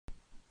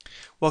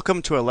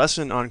Welcome to a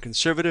lesson on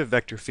conservative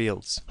vector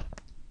fields.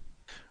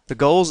 The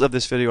goals of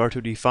this video are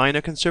to define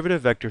a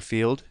conservative vector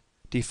field,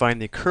 define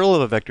the curl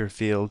of a vector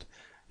field,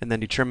 and then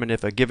determine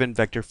if a given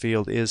vector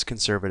field is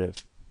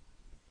conservative.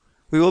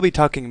 We will be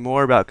talking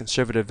more about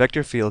conservative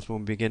vector fields when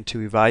we begin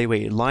to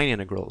evaluate line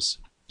integrals.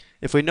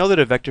 If we know that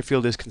a vector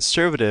field is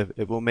conservative,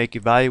 it will make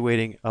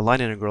evaluating a line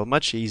integral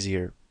much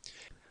easier.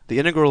 The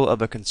integral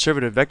of a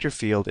conservative vector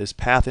field is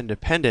path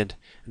independent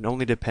and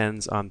only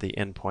depends on the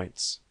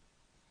endpoints.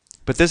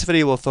 But this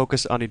video will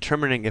focus on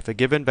determining if a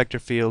given vector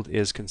field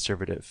is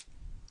conservative.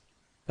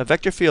 A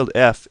vector field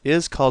f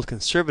is called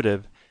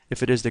conservative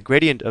if it is the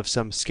gradient of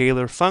some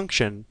scalar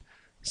function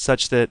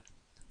such that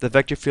the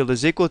vector field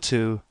is equal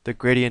to the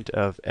gradient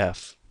of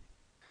f.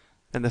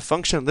 And the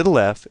function little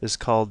f is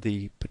called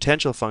the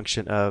potential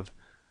function of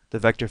the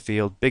vector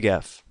field big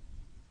F.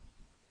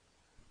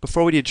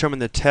 Before we determine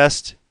the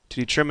test to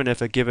determine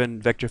if a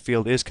given vector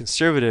field is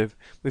conservative,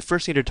 we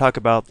first need to talk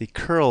about the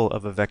curl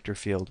of a vector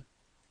field.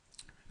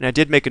 And I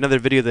did make another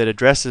video that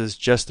addresses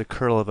just the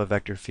curl of a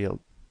vector field.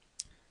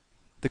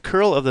 The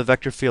curl of the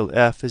vector field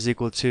f is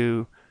equal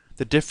to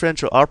the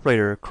differential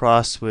operator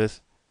crossed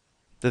with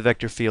the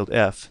vector field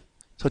f.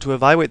 So to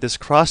evaluate this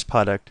cross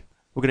product,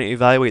 we're going to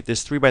evaluate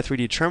this 3x3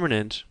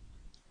 determinant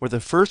where the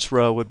first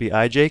row would be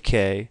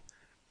ijk,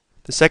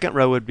 the second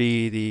row would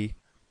be the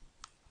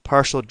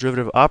partial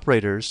derivative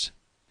operators,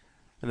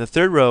 and the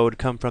third row would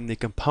come from the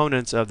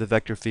components of the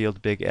vector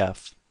field big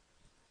F.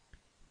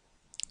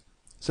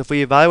 So if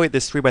we evaluate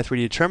this 3x3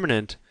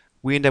 determinant,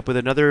 we end up with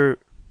another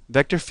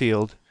vector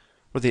field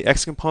where the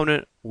x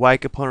component, y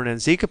component,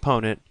 and z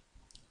component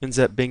ends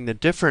up being the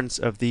difference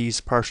of these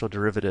partial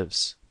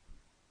derivatives.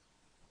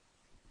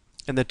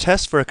 And the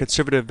test for a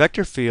conservative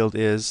vector field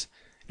is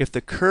if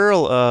the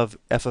curl of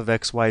f of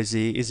x, y,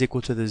 z is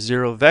equal to the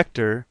zero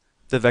vector,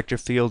 the vector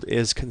field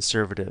is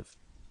conservative.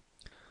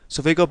 So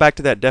if we go back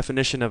to that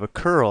definition of a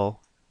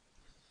curl,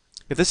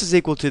 if this is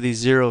equal to the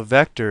zero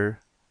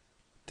vector,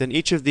 then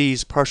each of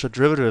these partial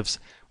derivatives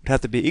would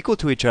have to be equal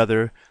to each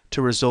other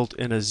to result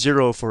in a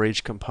zero for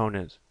each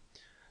component.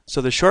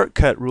 So the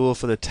shortcut rule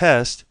for the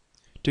test,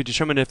 to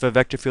determine if a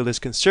vector field is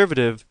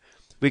conservative,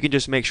 we can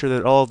just make sure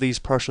that all of these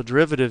partial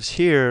derivatives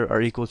here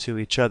are equal to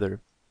each other.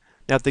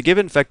 Now if the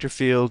given vector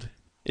field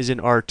is in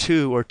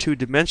R2 or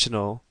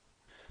two-dimensional,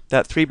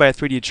 that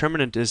 3x3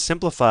 determinant is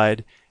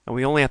simplified, and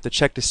we only have to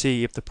check to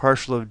see if the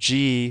partial of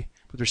g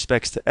with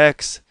respects to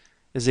x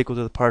is equal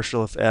to the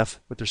partial of f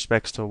with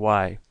respects to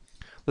y.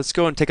 Let's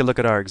go and take a look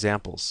at our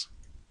examples.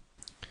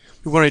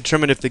 We want to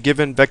determine if the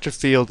given vector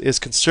field is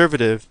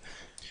conservative.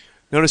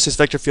 Notice this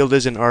vector field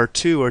is in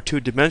R2 or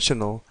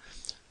two-dimensional,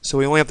 so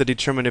we only have to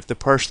determine if the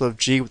partial of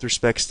g with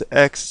respects to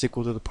x is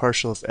equal to the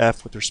partial of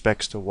f with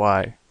respects to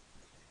y.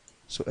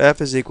 So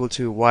f is equal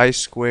to y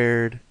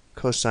squared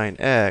cosine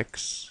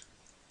x,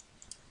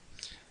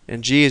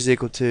 and g is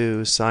equal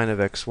to sine of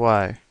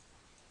xy.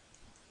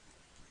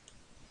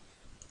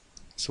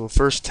 So we'll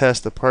first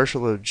test the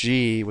partial of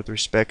g with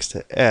respects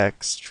to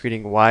x,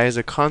 treating y as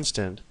a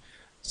constant.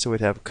 So we'd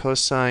have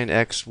cosine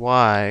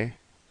xy,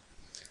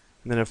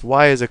 and then if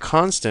y is a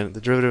constant,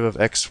 the derivative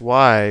of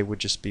xy would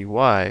just be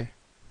y.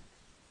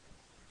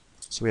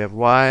 So we have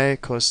y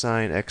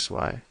cosine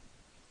xy.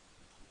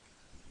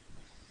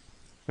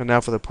 And now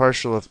for the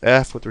partial of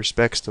f with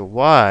respects to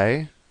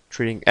y,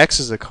 treating x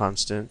as a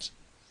constant,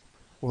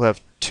 we'll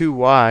have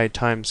 2y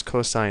times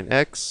cosine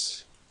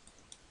x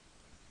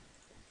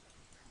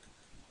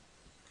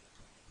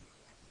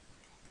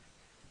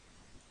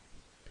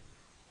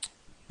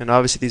and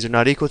obviously these are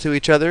not equal to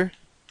each other,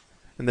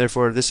 and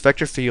therefore this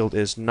vector field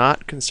is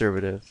not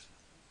conservative.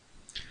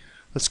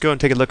 Let's go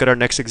and take a look at our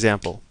next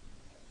example.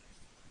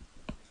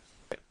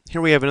 Here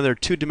we have another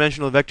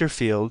two-dimensional vector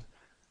field.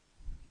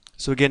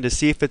 So again, to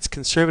see if it's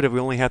conservative,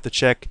 we only have to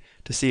check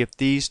to see if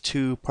these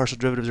two partial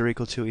derivatives are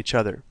equal to each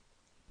other.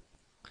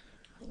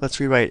 Let's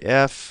rewrite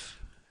f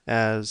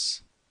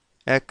as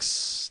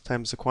x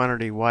times the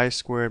quantity y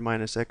squared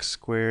minus x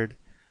squared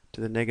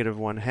to the negative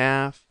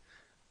 1/2,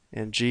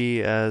 and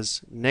g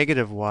as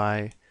negative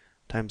y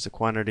times the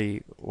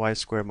quantity y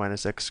squared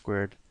minus x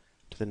squared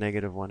to the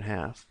negative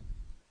 1/2.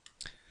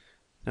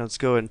 Now let's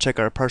go and check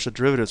our partial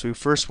derivatives. We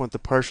first want the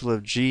partial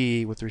of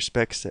g with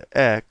respects to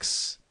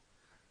x.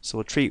 So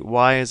we'll treat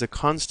y as a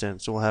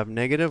constant. So we'll have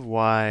negative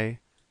y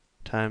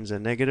times a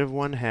negative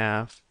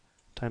 1/2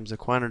 times the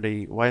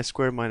quantity y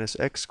squared minus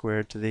x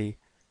squared to the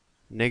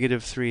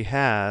negative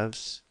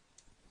 3/2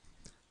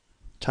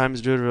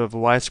 times the derivative of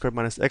y squared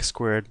minus x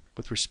squared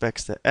with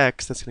respects to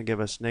x. That's going to give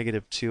us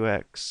negative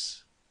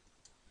 2x.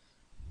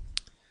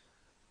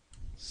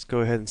 Let's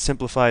go ahead and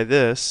simplify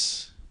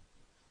this.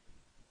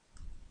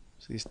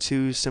 So these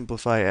two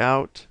simplify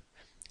out.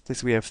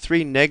 So we have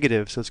three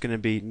negatives, so it's going to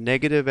be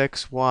negative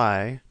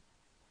xy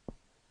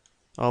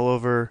all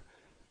over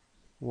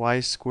y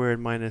squared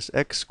minus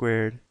x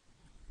squared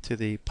to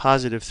the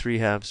positive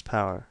 3/2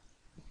 power.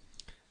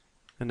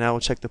 And now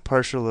we'll check the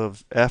partial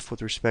of f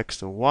with respects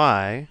to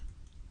y.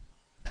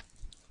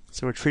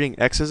 So we're treating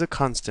x as a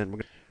constant. We're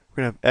going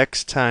to have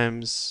x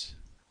times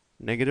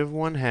negative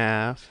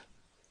 1/2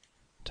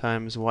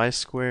 times y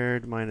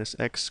squared minus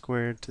x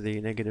squared to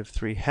the negative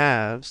 3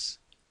 halves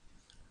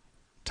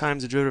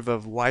times the derivative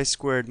of y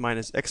squared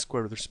minus x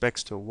squared with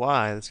respect to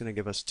y. That's going to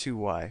give us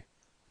 2y.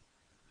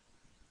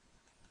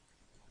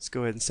 Let's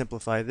go ahead and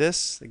simplify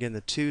this. Again,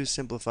 the 2's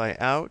simplify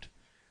out.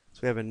 So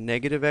we have a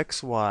negative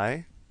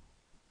xy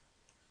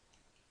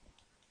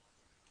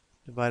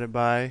divided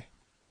by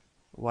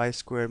y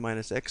squared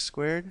minus x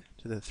squared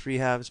to the 3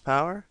 halves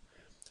power.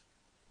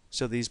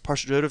 So these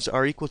partial derivatives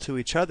are equal to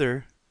each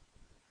other.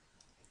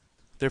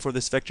 Therefore,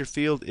 this vector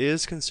field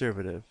is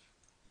conservative.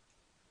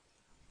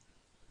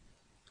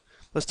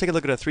 Let's take a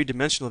look at a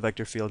three-dimensional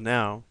vector field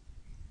now.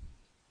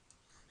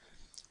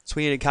 So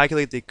we need to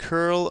calculate the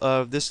curl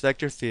of this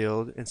vector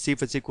field and see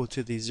if it's equal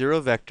to the zero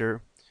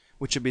vector,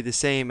 which would be the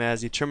same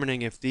as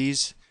determining if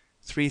these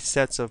three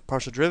sets of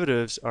partial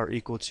derivatives are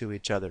equal to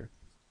each other.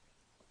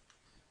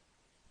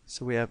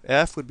 So we have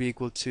f would be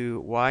equal to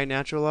y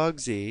natural log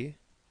z,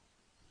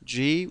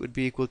 g would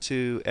be equal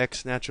to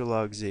x natural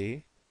log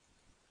z,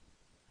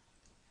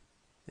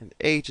 and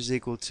h is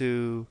equal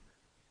to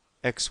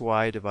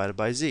xy divided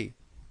by z.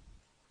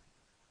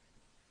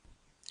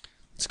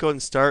 Let's go ahead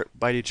and start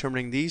by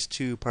determining these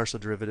two partial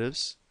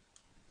derivatives.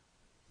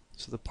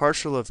 So the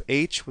partial of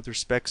h with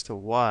respect to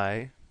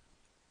y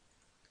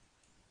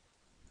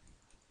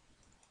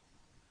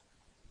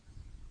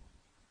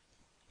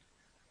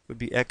would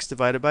be x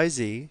divided by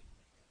z,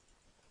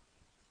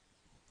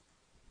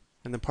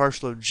 and the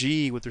partial of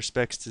g with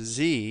respect to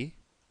z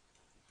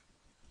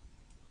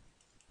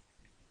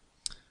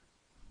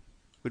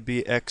would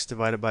be x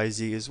divided by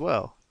z as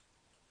well.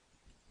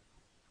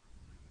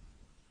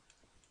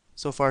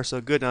 So far so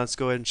good. Now let's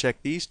go ahead and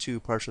check these two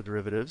partial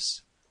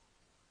derivatives.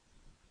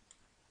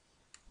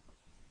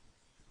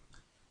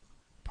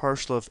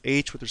 Partial of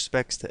h with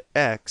respect to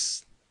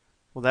x,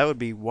 well, that would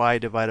be y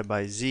divided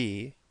by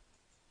z.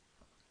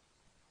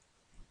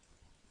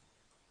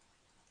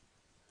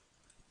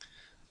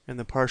 And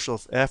the partial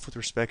of f with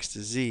respect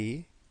to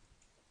z,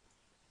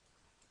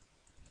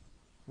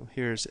 well,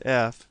 here's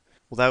f.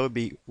 Well, that would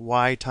be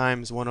y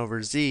times 1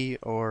 over z,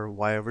 or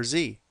y over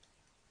z.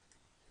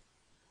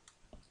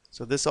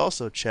 So this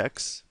also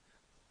checks.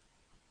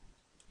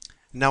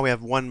 Now we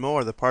have one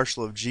more, the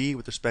partial of g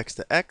with respect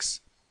to x,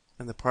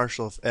 and the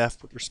partial of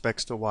f with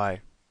respect to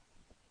y.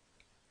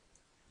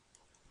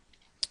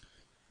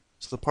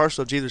 So the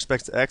partial of g with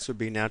respect to x would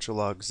be natural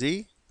log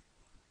z,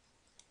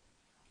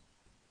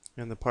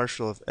 and the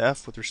partial of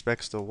f with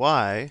respect to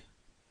y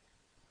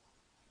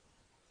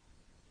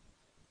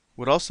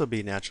would also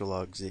be natural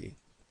log z.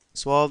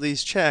 So all of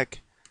these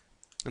check,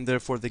 and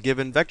therefore the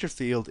given vector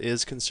field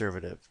is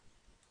conservative.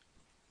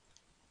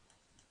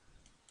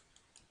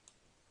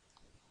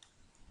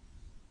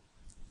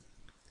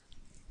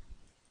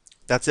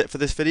 That's it for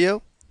this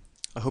video.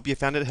 I hope you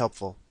found it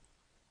helpful.